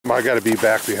I got to be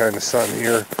back behind the sun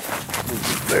here.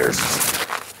 There's.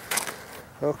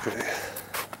 Okay.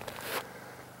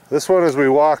 This one, as we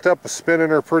walked up, is spinning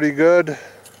her pretty good.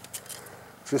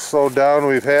 Just slowed down.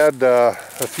 We've had a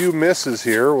few misses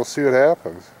here. We'll see what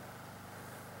happens.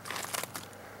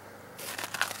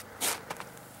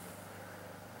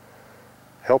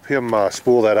 Help him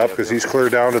spool that up because he's clear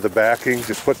down to the backing.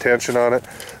 Just put tension on it.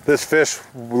 This fish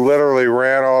literally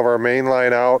ran all of our main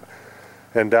line out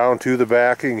and down to the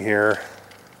backing here.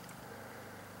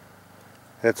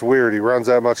 It's weird. He runs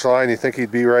that much line, you think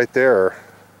he'd be right there.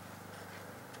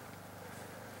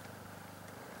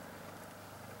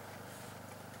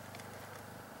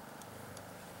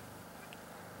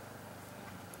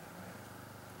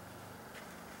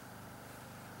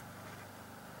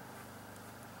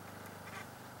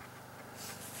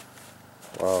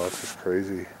 Wow, that's just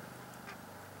crazy.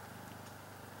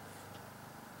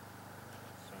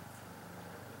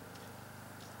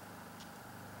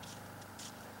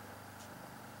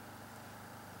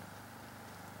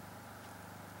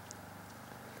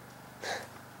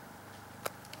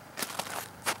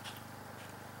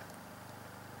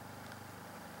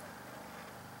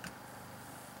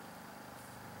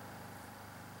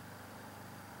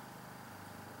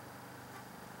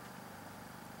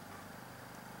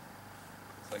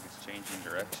 Like it's changing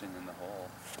direction in the hole.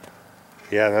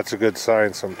 Yeah, that's a good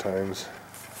sign sometimes.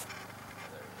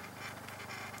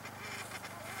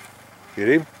 Get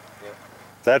him? Yep.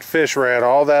 That fish ran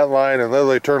all that line and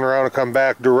literally turned around and come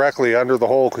back directly under the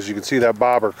hole because you can see that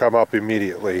bobber come up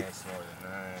immediately.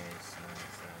 Nice.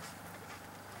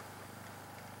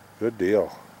 Good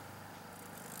deal.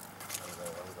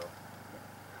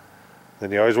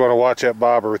 Then you always want to watch that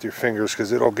bobber with your fingers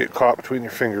because it'll get caught between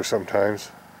your fingers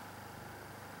sometimes.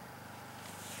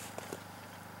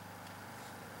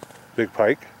 Big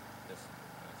pike.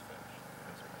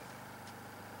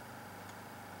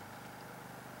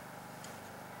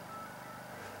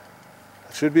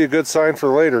 That should be a good sign for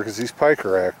later because these pike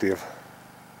are active.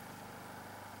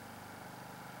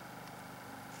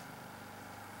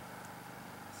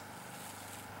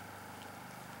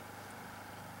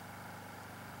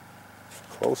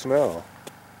 Close now.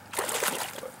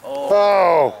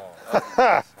 Oh!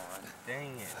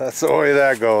 Dang it. That's the way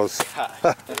that goes.